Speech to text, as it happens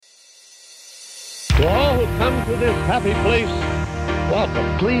come to this happy place,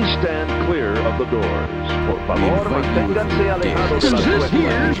 welcome. Please stand clear of the doors. Por favor, manténganse alejados de las This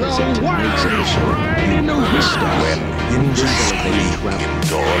here's a wild ride in the When hinges creak and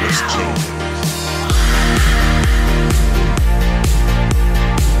doors change.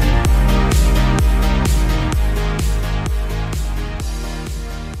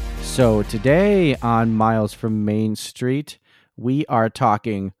 So today on Miles from Main Street, we are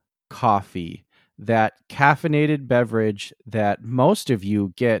talking coffee, that caffeinated beverage that most of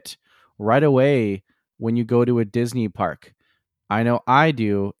you get right away when you go to a Disney park. I know I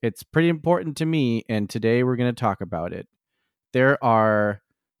do. It's pretty important to me, and today we're going to talk about it. There are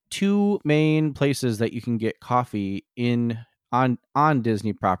two main places that you can get coffee on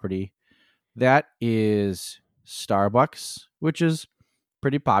Disney property. That is Starbucks, which is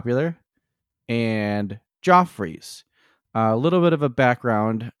pretty popular, and Joffrey's. A little bit of a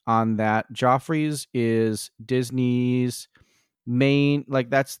background on that. Joffrey's is Disney's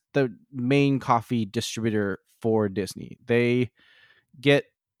that's the main coffee distributor for Disney. They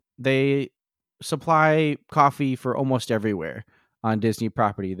supply coffee for almost everywhere on Disney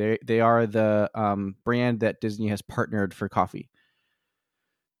property. They are the brand that Disney has partnered for coffee.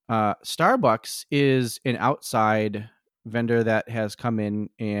 Starbucks is an outside vendor that has come in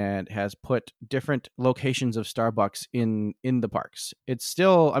and has put different locations of Starbucks in the parks. It's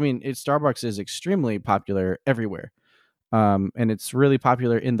still, Starbucks is extremely popular everywhere. And it's really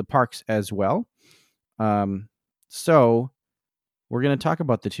popular in the parks as well. So we're going to talk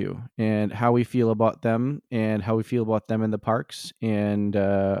about the two and how we feel about them and how we feel about them in the parks and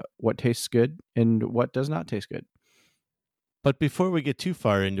what tastes good and what does not taste good. But before we get too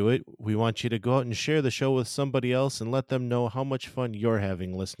far into it, we want you to go out and share the show with somebody else and let them know how much fun you're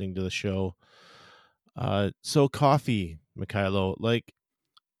having listening to the show. So coffee, Mikhailo,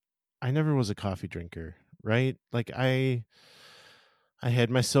 I never was a coffee drinker, right? I had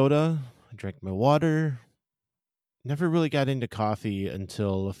my soda, I drank my water, never really got into coffee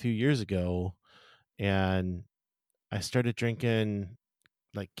until a few years ago. And I started drinking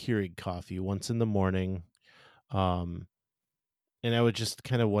Keurig coffee once in the morning. And I would just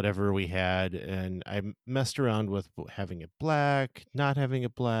kind of whatever we had. And I messed around with having it black, not having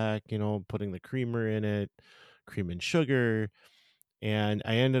it black, putting the creamer in it, cream and sugar. And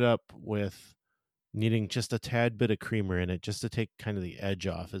I ended up with needing just a tad bit of creamer in it just to take kind of the edge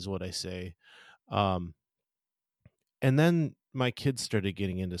off is what I say. And then my kids started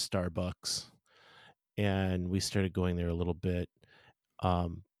getting into Starbucks and we started going there a little bit. But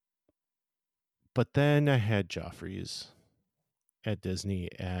then I had Joffrey's at Disney,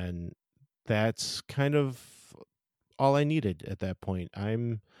 and that's kind of all I needed at that point.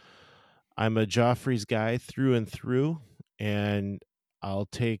 I'm a Joffrey's guy through and through, and I'll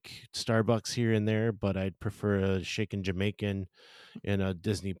take Starbucks here and there, but I'd prefer a shaken Jamaican in a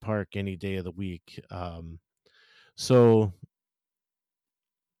Disney park any day of the week. So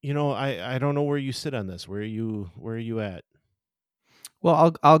I don't know where you sit on this. Where are you at?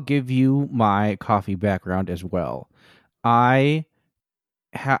 Well, I'll give you my coffee background as well. I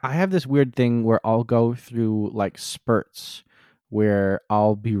have this weird thing where I'll go through spurts where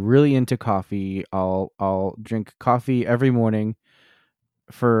I'll be really into coffee. I'll drink coffee every morning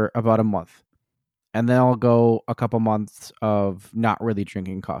for about a month. And then I'll go a couple months of not really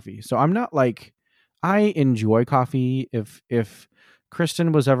drinking coffee. So I'm not I enjoy coffee. If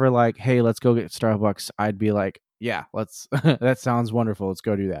Kristen was ever like, "Hey, let's go get Starbucks," I'd be like, "Yeah, let's that sounds wonderful. Let's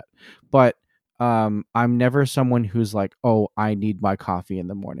go do that." But I'm never someone who's like, "Oh, I need my coffee in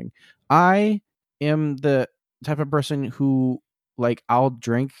the morning." I am the type of person who I'll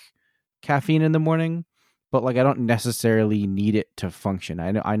drink caffeine in the morning, but I don't necessarily need it to function.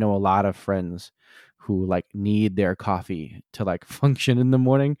 I know a lot of friends who need their coffee to function in the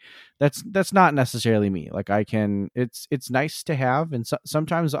morning. That's not necessarily me. It's nice to have, and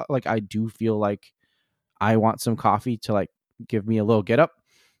sometimes I do feel like I want some coffee to give me a little get up.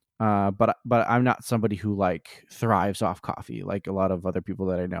 But I'm not somebody who thrives off coffee like a lot of other people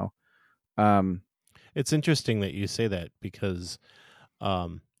that I know. It's interesting that you say that because I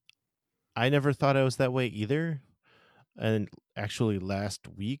never thought I was that way either. And actually last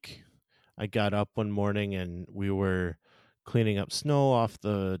week I got up one morning and we were cleaning up snow off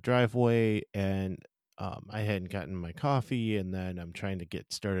the driveway and I hadn't gotten my coffee, and then I'm trying to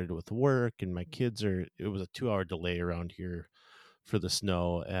get started with work, and my kids it was a 2-hour delay around here for the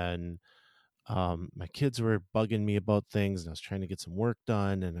snow, and my kids were bugging me about things, and I was trying to get some work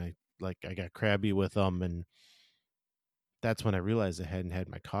done, and I got crabby with them, and that's when I realized I hadn't had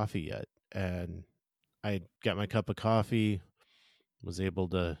my coffee yet. And I got my cup of coffee, was able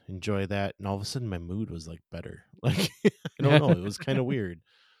to enjoy that, and all of a sudden my mood was like better. Like I don't know, it was kind of weird.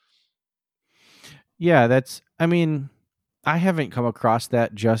 Yeah, I mean, I haven't come across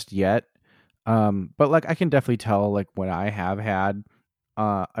that just yet. But like I can definitely tell like when I have had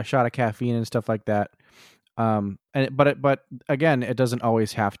a shot of caffeine and stuff like that. But again, it doesn't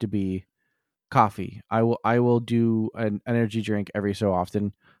always have to be coffee. I will do an energy drink every so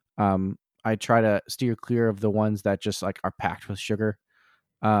often. I try to steer clear of the ones that just like are packed with sugar.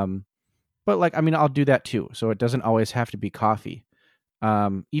 But like I mean, I'll do that too. So it doesn't always have to be coffee.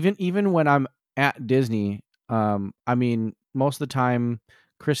 Even when I'm at Disney, I mean, most of the time,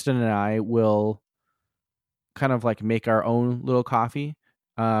 Kristen and I will kind of like make our own little coffee.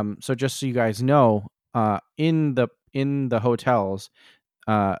 So just so you guys know, in the hotels,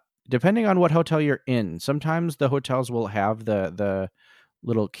 uh, depending on what hotel you're in, sometimes the hotels will have the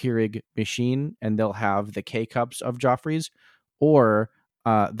little Keurig machine, and they'll have the K cups of Joffrey's, or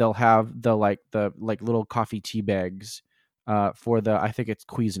they'll have the little coffee tea bags for the, I think it's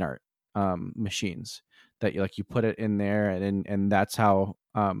Cuisinart machines that you put it in there, and that's how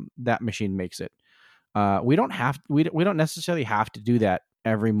that machine makes it. We don't necessarily have to do that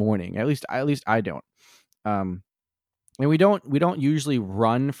every morning. At least I don't. And we don't usually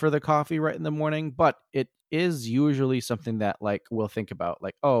run for the coffee right in the morning, but it is usually something that like we'll think about,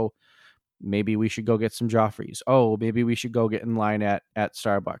 like, oh, maybe we should go get some Joffrey's. Oh, maybe we should go get in line at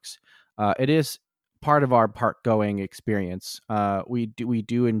Starbucks. It is part of our park going experience. We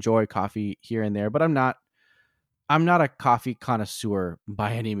do enjoy coffee here and there, but I'm not a coffee connoisseur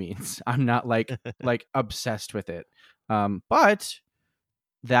by any means. I'm not like obsessed with it. But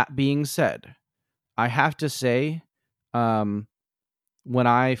that being said, I have to say, when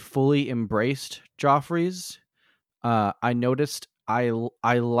I fully embraced Joffrey's, I noticed I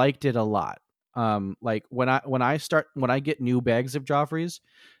liked it a lot. Like when I get new bags of Joffrey's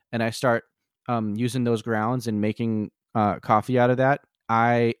and I start using those grounds and making coffee out of that,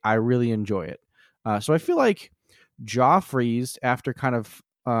 I really enjoy it. So I feel like Joffrey's, after kind of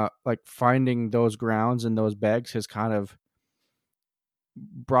like finding those grounds and those bags, has kind of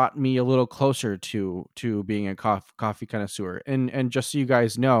brought me a little closer to being a coffee connoisseur. And just so you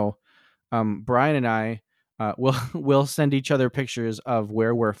guys know, Brian and I will send each other pictures of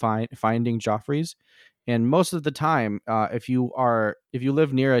where we're finding Joffrey's. And most of the time, if you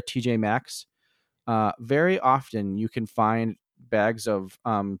live near a TJ Maxx, very often you can find bags of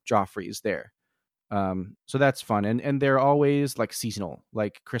Joffrey's there. So that's fun, and they're always like seasonal,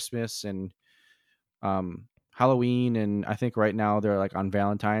 like Christmas and Halloween, and I think right now they're like on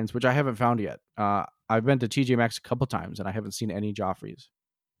Valentine's, which I haven't found yet. I've been to TJ Maxx a couple times and I haven't seen any Joffrey's.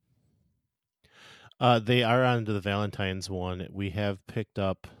 They are on to the Valentine's one. We have picked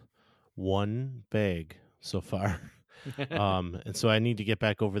up one bag so far. And so I need to get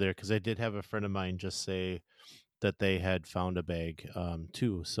back over there because I did have a friend of mine just say that they had found a bag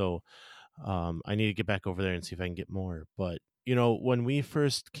too. So I need to get back over there and see if I can get more. But, you know, when we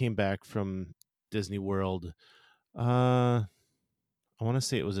first came back from Disney World, I want to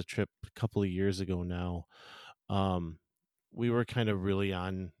say it was a trip a couple of years ago now. We were kind of really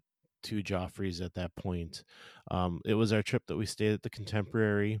on to Joffrey's at that point. It was our trip that we stayed at the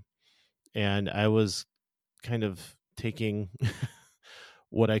Contemporary, and I was kind of taking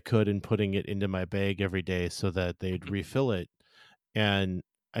what I could and putting it into my bag every day so that they'd refill it. And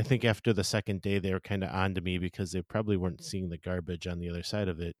I think after the second day, they were kind of on to me because they probably weren't seeing the garbage on the other side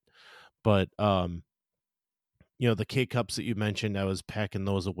of it. But, you know, the K-Cups that you mentioned, I was packing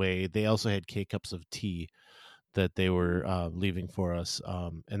those away. They also had K-Cups of tea that they were leaving for us.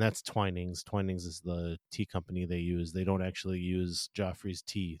 And that's Twinings. Twinings is the tea company they use. They don't actually use Joffrey's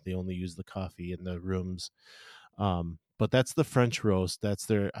tea. They only use the coffee in the rooms. But that's the French roast. I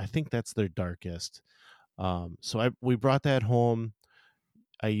think that's their darkest. So we brought that home.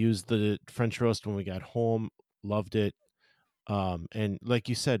 I used the French roast when we got home. Loved it. And like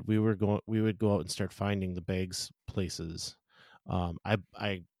you said, we would go out and start finding the bags places.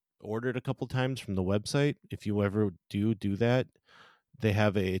 I ordered a couple times from the website. If you ever do that, they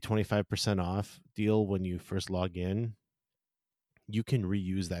have a 25% off deal when you first log in. You can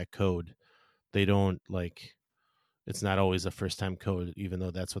reuse that code. They don't it's not always a first time code, even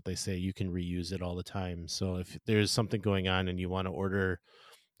though that's what they say. You can reuse it all the time. So if there's something going on and you want to order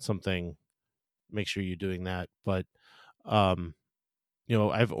something, make sure you're doing that. But you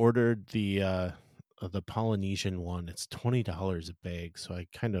know, I've ordered the Polynesian one. It's $20 a bag, so I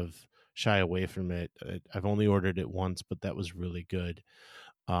kind of shy away from it. I've only ordered it once, but that was really good.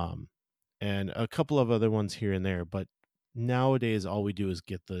 And a couple of other ones here and there, but nowadays all we do is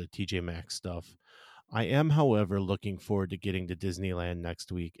get the TJ Maxx stuff. I am, however, looking forward to getting to Disneyland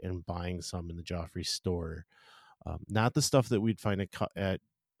next week and buying some in the Joffrey store. Not the stuff that we'd find at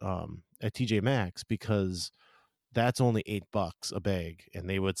TJ Maxx, because that's only $8 a bag, and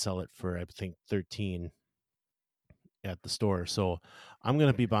they would sell it for, I think, 13 at the store. So I'm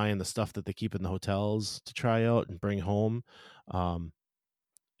going to be buying the stuff that they keep in the hotels to try out and bring home. And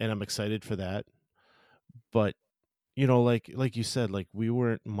I'm excited for that. But, you know, like you said, like, we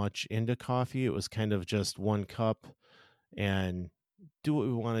weren't much into coffee. It was kind of just one cup and do what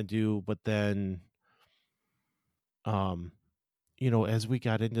we want to do. But then, you know, as we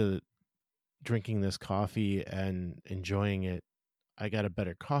got into drinking this coffee and enjoying it, I got a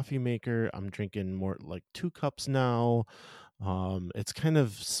better coffee maker. I'm drinking more like 2 cups now. It's kind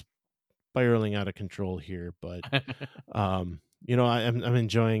of spiraling out of control here, but you know, I'm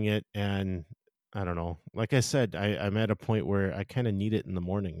enjoying it, and I don't know. Like I said, I'm at a point where I kind of need it in the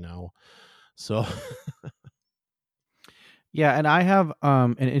morning now. So Yeah, and I have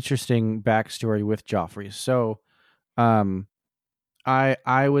an interesting backstory with Joffrey's. So, I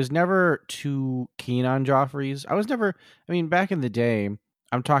was never too keen on Joffrey's. I was never. I mean, back in the day,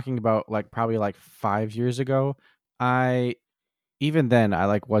 I'm talking about like probably like 5 years ago. I even then I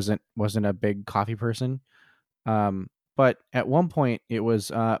like wasn't a big coffee person. But at one point it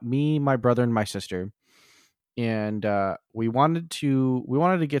was me, my brother, and my sister, and we wanted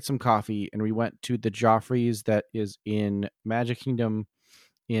to get some coffee, and we went to the Joffrey's that is in Magic Kingdom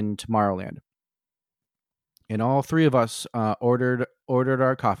in Tomorrowland, and all three of us ordered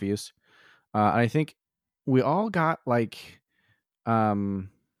our coffees. And I think we all got like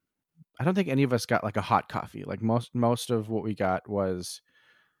I don't think any of us got like a hot coffee. Like most of what we got was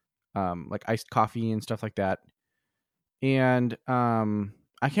like iced coffee and stuff like that. And I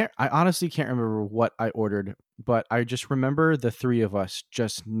honestly can't remember what I ordered, but I just remember the three of us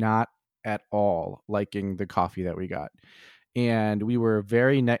just not at all liking the coffee that we got. And we were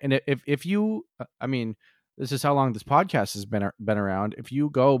very and if you I mean, this is how long this podcast has been around. If you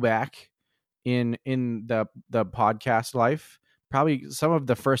go back in the podcast life, probably some of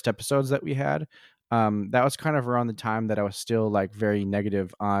the first episodes that we had, that was kind of around the time that I was still like very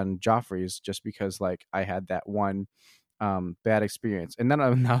negative on Joffrey's, just because like I had that one bad experience. And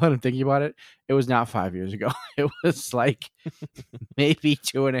then now that I'm thinking about it, it was not 5 years ago. It was like maybe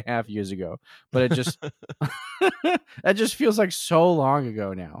 2.5 years ago. But it just that just feels like so long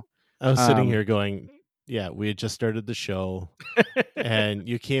ago now. I was sitting here going, yeah, we had just started the show and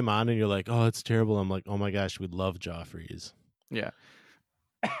you came on and you're like, oh, it's terrible. I'm like, oh my gosh, we love Joffrey's. Yeah.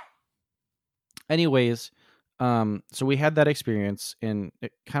 Anyways, so we had that experience, and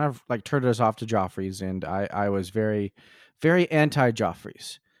it kind of like turned us off to Joffrey's, and I was very, very anti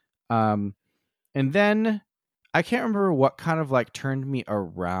Joffrey's. And then I can't remember what kind of like turned me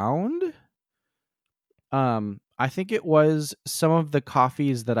around. I think it was some of the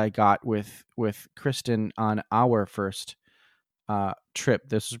coffees that I got with Kristen on our first trip.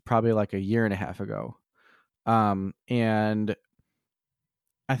 This was probably like 1.5 years ago. And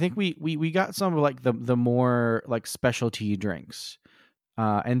I think we got some of like the more like specialty drinks,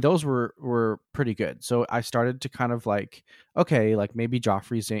 and those were pretty good. So I started to kind of like, okay, like maybe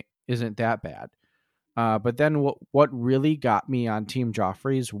Joffrey's isn't that bad. But then what really got me on Team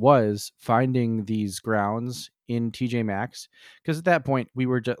Joffrey's was finding these grounds in TJ Maxx, because at that point we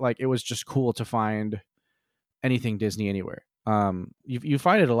were just like, it was just cool to find anything Disney anywhere. You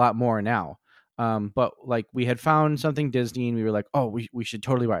find it a lot more now. But like we had found something Disney and we were like, oh, we should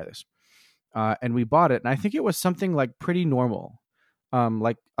totally buy this. And we bought it. And I think it was something like pretty normal.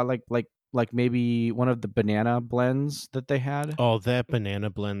 Like maybe one of the banana blends that they had. Oh, that banana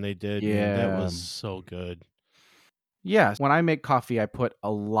blend they did. Yeah. Man, that was so good. Yeah. When I make coffee, I put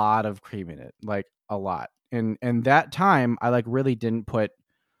a lot of cream in it, like a lot. And that time I like really didn't put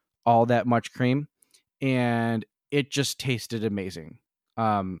all that much cream, and it just tasted amazing.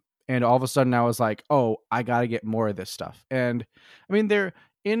 And all of a sudden I was like, oh, I got to get more of this stuff. And I mean, they're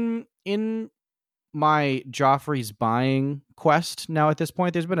in my Joffrey's buying quest now at this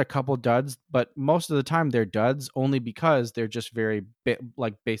point, there's been a couple duds, but most of the time they're duds only because they're just very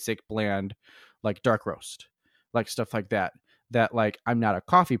like basic, bland, like dark roast, like stuff like that like I'm not a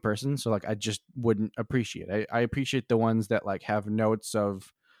coffee person, so like I just wouldn't appreciate. I appreciate the ones that like have notes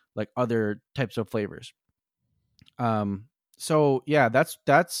of like other types of flavors. So yeah, that's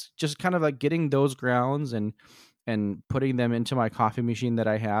just kind of like getting those grounds and putting them into my coffee machine that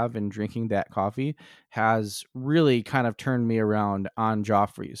I have and drinking that coffee has really kind of turned me around on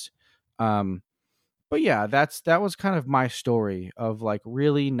Joffrey's. But yeah, that was kind of my story of like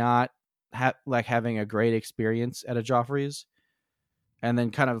really not having a great experience at a Joffrey's. and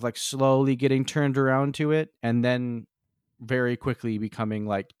then kind of like slowly getting turned around to it, and then very quickly becoming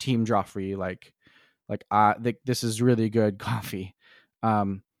like Team Joffrey, like this is really good coffee.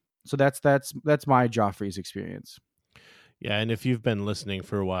 So that's my Joffrey's experience. Yeah, and if you've been listening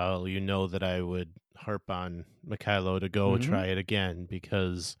for a while, you know that I would harp on Mikhailo to go try it again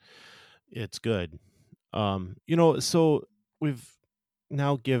because it's good. So we've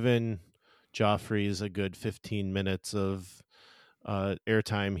now given Joffrey's a good 15 minutes of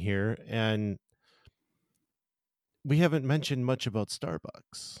airtime here, and we haven't mentioned much about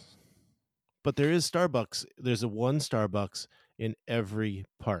Starbucks. But there is Starbucks. There's one Starbucks in every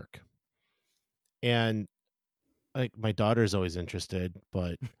park. And like my daughter's always interested,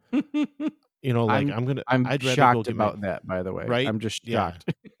 but I'm I'd rather shocked go about that, by the way. Right? I'm just Yeah.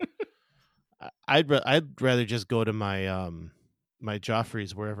 shocked. I'd rather just go to my my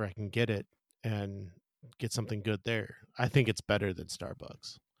Joffrey's wherever I can get it and get something good there. I think it's better than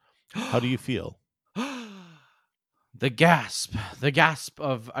Starbucks. How do you feel? The gasp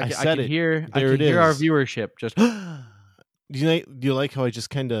of I said can it. hear There I it can hear our is. viewership just. Do you like how I just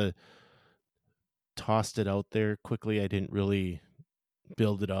kind of tossed it out there quickly? I didn't really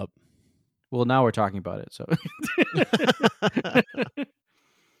build it up. Well, now we're talking about it, so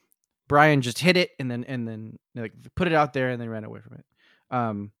Brian just hit it and then like put it out there and then ran away from it.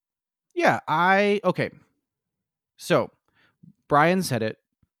 Okay. So Brian said it.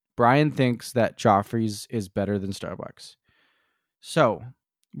 Brian thinks that Joffrey's is better than Starbucks. So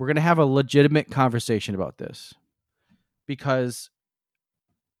we're gonna have a legitimate conversation about this because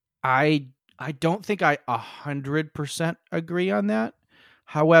I don't think I 100% agree on that.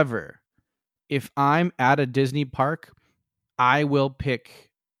 However, if I'm at a Disney park, I will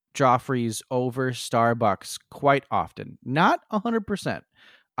pick Joffrey's over Starbucks quite often. Not 100%.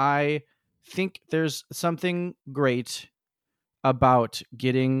 I think there's something great about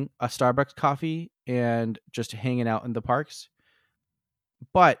getting a Starbucks coffee and just hanging out in the parks.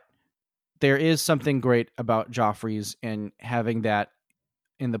 But there is something great about Joffrey's and having that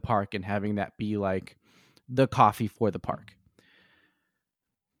in the park and having that be like the coffee for the park.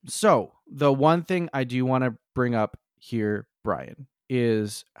 So the one thing I do want to bring up here, Brian,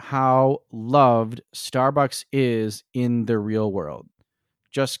 is how loved Starbucks is in the real world.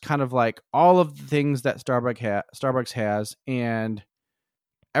 Just kind of like all of the things that Starbucks has and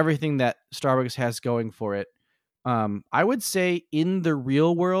everything that Starbucks has going for it. I would say in the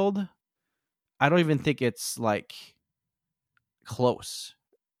real world, I don't even think it's like close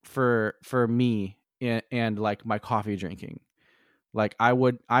for me and like my coffee drinking. Like I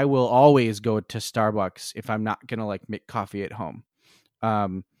will always go to Starbucks if I'm not gonna like make coffee at home.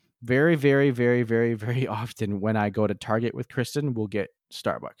 Very, very, very, very, very often when I go to Target with Kristen, we'll get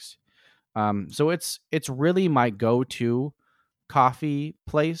Starbucks. So it's really my go-to coffee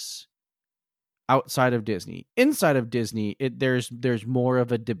place outside of Disney. Inside of Disney, there's more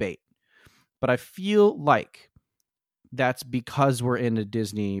of a debate. But I feel like that's because we're in a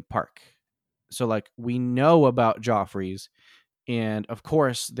Disney park. So like we know about Joffrey's, and of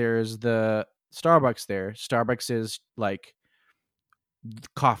course there's the Starbucks there. Starbucks is like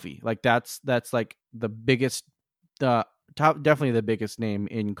coffee. Like that's like the biggest definitely the biggest name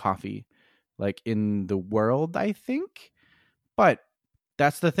in coffee like in the world, I think. But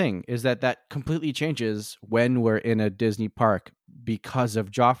that's the thing, is that completely changes when we're in a Disney park because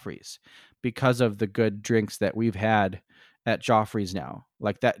of Joffrey's, because of the good drinks that we've had at Joffrey's now.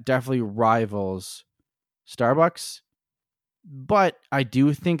 Like that definitely rivals Starbucks. But I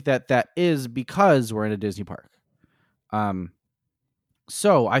do think that is because we're in a Disney park.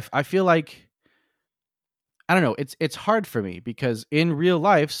 So I feel like, I don't know, it's hard for me because in real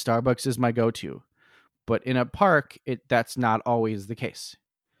life, Starbucks is my go-to. But in a park, that's not always the case.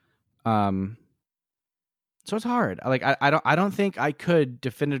 So it's hard. Like I don't think I could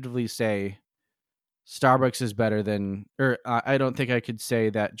definitively say Starbucks is better than, or I don't think I could say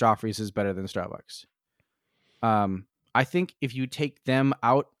that Joffrey's is better than Starbucks. I think if you take them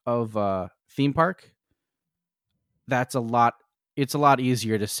out of a theme park, it's a lot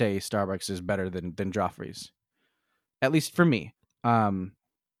easier to say Starbucks is better than Joffrey's, at least for me.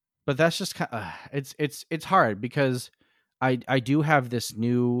 But that's just kind of, it's hard because I do have this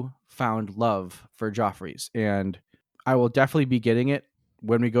newfound love for Joffrey's, and I will definitely be getting it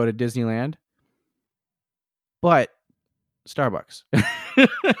when we go to Disneyland. But Starbucks.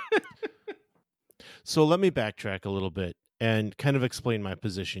 So let me backtrack a little bit and kind of explain my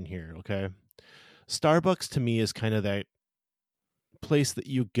position here, okay? Starbucks to me is kind of that place that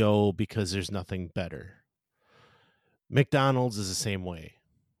you go because there's nothing better. McDonald's is the same way,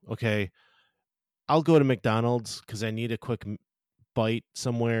 okay? I'll go to McDonald's because I need a quick bite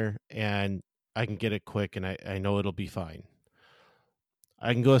somewhere and I can get it quick and I know it'll be fine.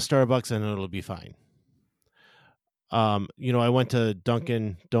 I can go to Starbucks and it'll be fine. I went to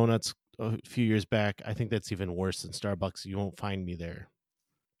Dunkin' Donuts a few years back. I think that's even worse than Starbucks. You won't find me there.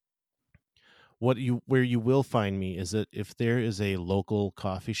 Where you will find me is that if there is a local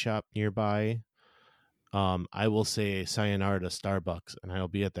coffee shop nearby, I will say sayonara to Starbucks and I'll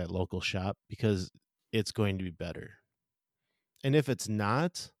be at that local shop because it's going to be better. And if it's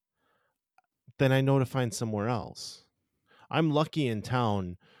not, then I know to find somewhere else. I'm lucky in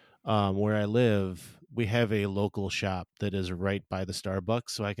town where I live, we have a local shop that is right by the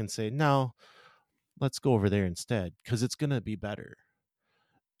Starbucks. So I can say, no, let's go over there instead because it's going to be better.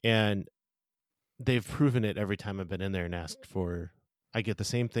 And they've proven it every time I've been in there and asked for, I get the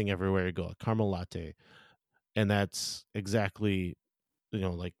same thing everywhere I go, a caramel latte. And that's exactly,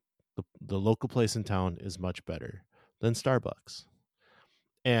 like the local place in town is much better than Starbucks.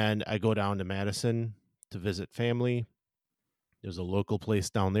 And I go down to Madison to visit family. There's a local place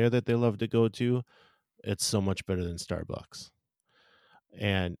down there that they love to go to. It's so much better than Starbucks.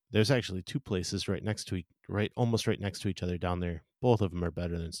 And there's actually two places almost right next to each other down there. Both of them are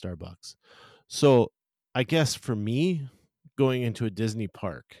better than Starbucks. So I guess for me, going into a Disney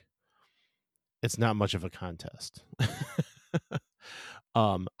park, it's not much of a contest.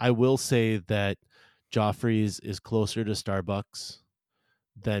 I will say that Joffrey's is closer to Starbucks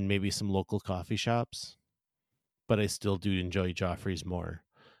than maybe some local coffee shops, but I still do enjoy Joffrey's more.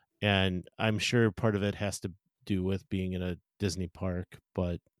 And I'm sure part of it has to do with being in a Disney park,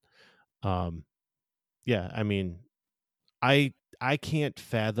 but yeah, I mean, I can't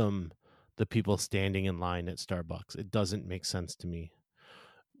fathom the people standing in line at Starbucks. It doesn't make sense to me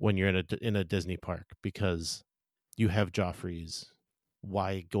when you're in a Disney park because you have Joffrey's.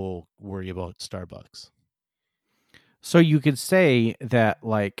 Why go worry about Starbucks? So you could say that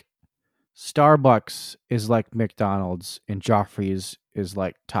like Starbucks is like McDonald's and Joffrey's is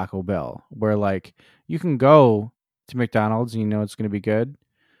like Taco Bell, where like you can go to McDonald's and you know it's going to be good,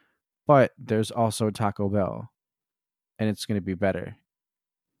 but there's also Taco Bell and it's going to be better.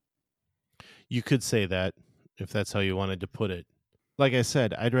 You could say that if that's how you wanted to put it. Like I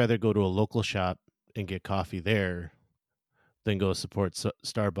said, I'd rather go to a local shop and get coffee there than go support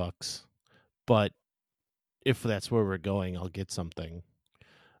Starbucks. But if that's where we're going, I'll get something.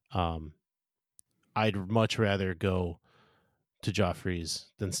 I'd much rather go to Joffrey's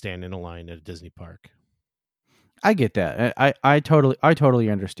than stand in a line at a Disney park. I get that. I totally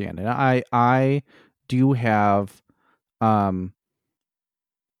understand. And I do have a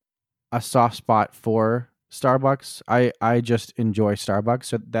soft spot for Starbucks. I just enjoy Starbucks.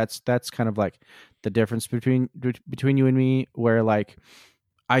 So that's kind of like the difference between you and me, where like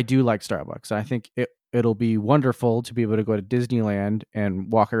I do like Starbucks. I think it'll be wonderful to be able to go to Disneyland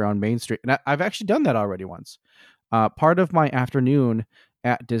and walk around Main Street. And I've actually done that already once. Part of my afternoon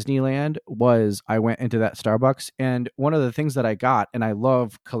at Disneyland was I went into that Starbucks, and one of the things that I got, and I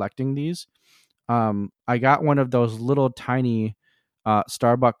love collecting these, I got one of those little tiny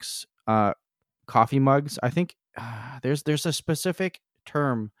Starbucks coffee mugs. I think there's a specific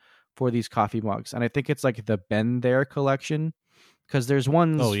term for these coffee mugs, and I think it's like the Been There collection, because there's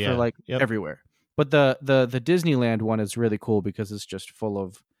ones for like everywhere. But the Disneyland one is really cool because it's just full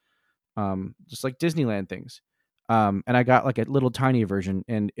of just like Disneyland things. And I got like a little tiny version,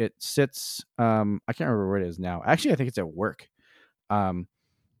 and it sits I can't remember where it is now. Actually, I think it's at work.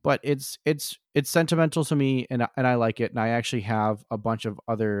 But it's sentimental to me, and I like it. And I actually have a bunch of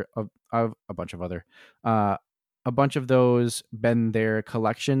those Been There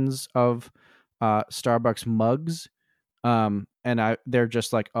collections of Starbucks mugs. And they're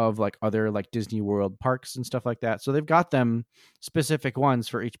just like of like other like Disney World parks and stuff like that. So they've got them specific ones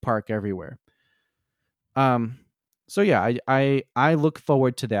for each park everywhere. So yeah, I look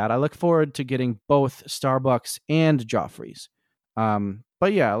forward to that. I look forward to getting both Starbucks and Joffrey's.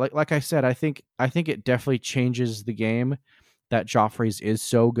 But yeah, like I said, I think it definitely changes the game that Joffrey's is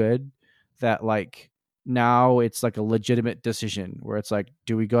so good that like now it's like a legitimate decision where it's like,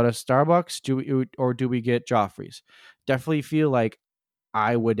 do we go to Starbucks? Or do we get Joffrey's? Definitely feel like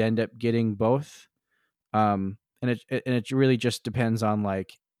I would end up getting both. And it really just depends on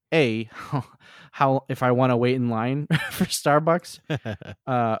like how if I want to wait in line for Starbucks,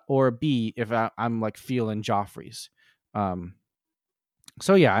 or B, if I'm like feeling Joffrey's.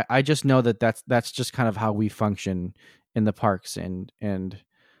 So yeah, I just know that's just kind of how we function in the parks and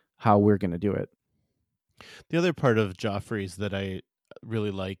how we're going to do it. The other part of Joffrey's that I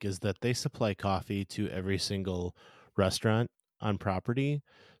really like is that they supply coffee to every single restaurant on property.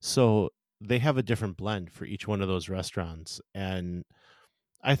 So they have a different blend for each one of those restaurants. And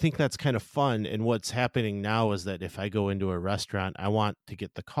I think that's kind of fun. And what's happening now is that if I go into a restaurant, I want to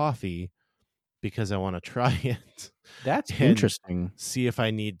get the coffee because I want to try it. That's and interesting. see if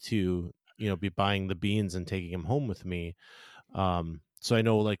I need to, be buying the beans and taking them home with me. So I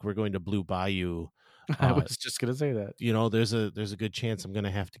know, like, we're going to Blue Bayou. I was just gonna say that. There's a good chance I'm going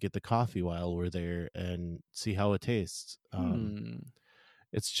to have to get the coffee while we're there and see how it tastes.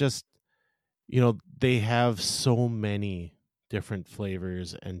 It's just, they have so many different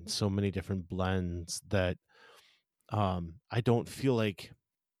flavors and so many different blends that I don't feel like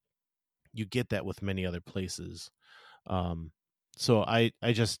you get that with many other places. So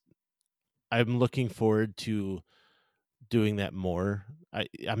I'm looking forward to doing that more.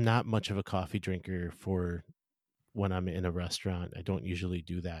 I'm not much of a coffee drinker for when I'm in a restaurant. I don't usually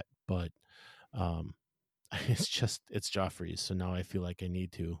do that, but it's Joffrey's, so now I feel like I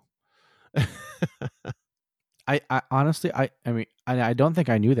need to. I honestly, I mean, I don't think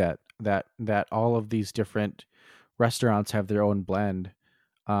I knew that all of these different restaurants have their own blend,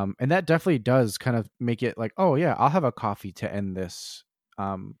 and that definitely does kind of make it like, oh yeah, I'll have a coffee to end this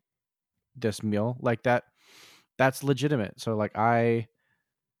this meal like that. That's legitimate. So like I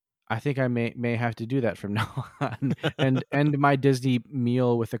think I may have to do that from now on and end my Disney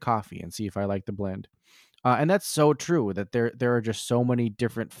meal with a coffee and see if I like the blend. And that's so true that there are just so many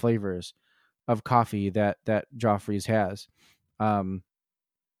different flavors of coffee that Joffrey's has.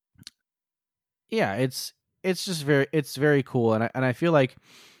 Yeah, it's just very cool, and I feel like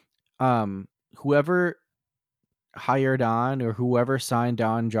whoever hired on or whoever signed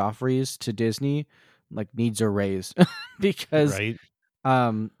on Joffrey's to Disney like needs a raise because Right?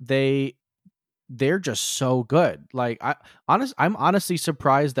 they're just so good. Like I'm honestly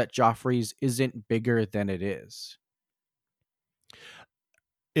surprised that Joffrey's isn't bigger than it is.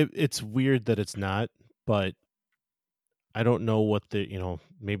 It's weird that it's not, but I don't know what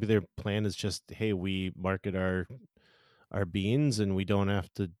maybe their plan is just, hey, we market our beans and we don't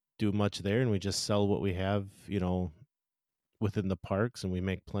have to do much there and we just sell what we have, within the parks, and we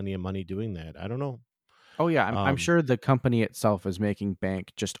make plenty of money doing that. I don't know. Oh yeah, I'm sure the company itself is making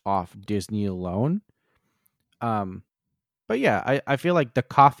bank just off Disney alone. But yeah, I feel like the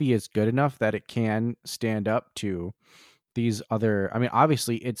coffee is good enough that it can stand up to these other. I mean,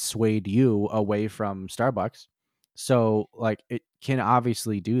 obviously, it swayed you away from Starbucks, so like it can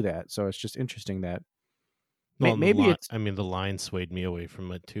obviously do that. So it's just interesting that maybe it's. I mean, the line swayed me away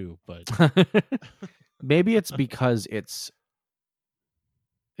from it too, but maybe it's because it's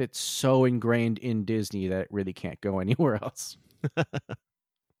so ingrained in Disney that it really can't go anywhere else.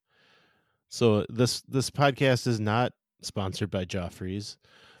 So this podcast is not sponsored by Joffrey's,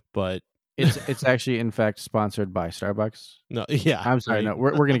 but it's actually in fact sponsored by Starbucks. No, yeah. I'm sorry, right? no,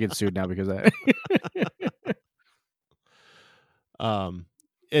 we're gonna get sued now because of that.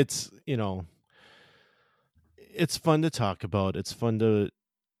 It's it's fun to talk about. It's fun to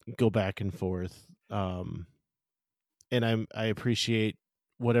go back and forth. And I appreciate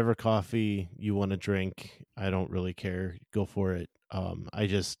whatever coffee you want to drink. I don't really care. Go for it.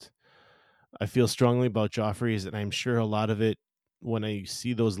 I feel strongly about Joffrey's, and I'm sure a lot of it, when I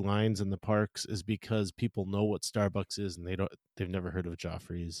see those lines in the parks, is because people know what Starbucks is and they've never heard of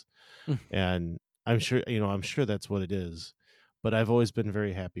Joffrey's. And I'm sure that's what it is, but I've always been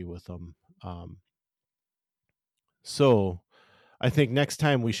very happy with them. So I think next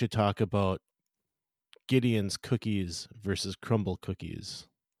time we should talk about Gideon's cookies versus Crumble cookies.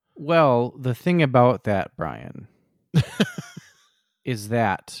 Well, the thing about that, Brian, is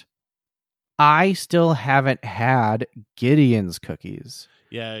that I still haven't had Gideon's cookies.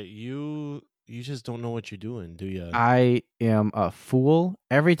 Yeah, you just don't know what you're doing, do you? I am a fool.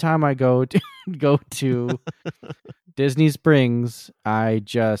 Every time I go to Disney Springs, I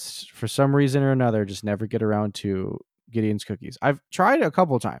just, for some reason or another, just never get around to Gideon's cookies. I've tried a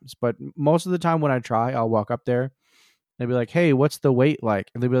couple times, but most of the time when I try, I'll walk up there and be like, "Hey, what's the wait like?"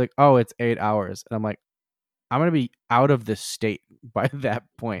 And they'll be like, "Oh, it's 8 hours." And I'm like, I'm going to be out of this state by that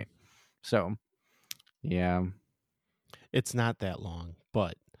point. So, yeah. It's not that long,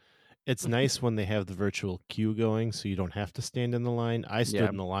 but it's nice when they have the virtual queue going so you don't have to stand in the line. I stood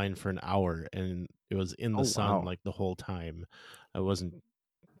in the line for an hour and it was in the sun like the whole time. I wasn't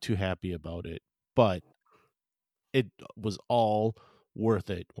too happy about it, but it was all worth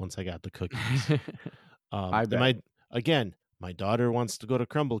it once I got the cookies. I bet. My daughter wants to go to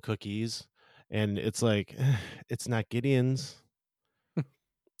Crumble Cookies, and it's like, it's not Gideon's.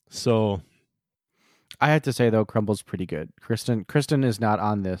 So I have to say though, Crumble's pretty good. Kristen is not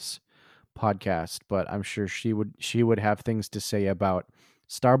on this podcast, but I'm sure she would have things to say about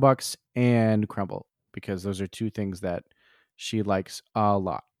Starbucks and Crumble, because those are two things that she likes a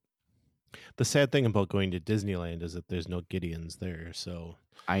lot. The sad thing about going to Disneyland is that there's no Gideons there. So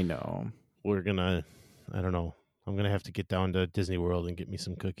I know. we're going to, I don't know. I'm going to have to get down to Disney World and get me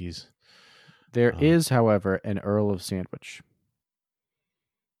some cookies. There is, however, an Earl of Sandwich.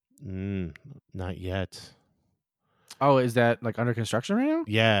 Not yet. Oh, is that like under construction right now?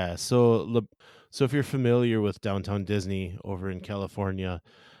 Yeah. So if you're familiar with Downtown Disney over in California,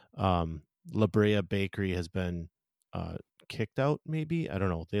 La Brea Bakery has been kicked out, maybe. I don't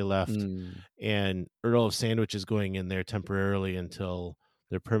know. They left. And Earl of Sandwich is going in there temporarily until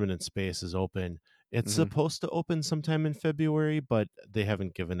their permanent space is open. It's supposed to open sometime in February, but they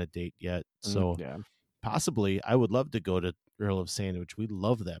haven't given a date yet. So possibly I would love to go to Earl of Sandwich. We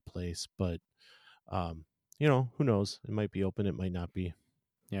love that place, but who knows? It might be open, it might not be.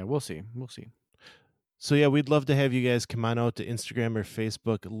 Yeah, we'll see. We'll see. So yeah, we'd love to have you guys come on out to Instagram or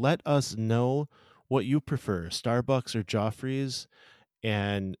Facebook. Let us know what you prefer, Starbucks or Joffrey's,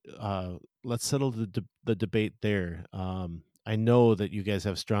 and let's settle the debate there. I know that you guys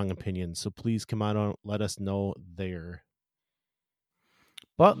have strong opinions, so please come on out, let us know there.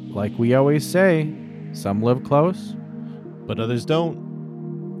 But like we always say, some live close, but others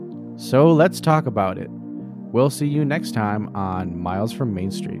don't. So let's talk about it. We'll see you next time on Miles from Main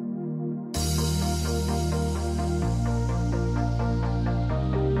Street.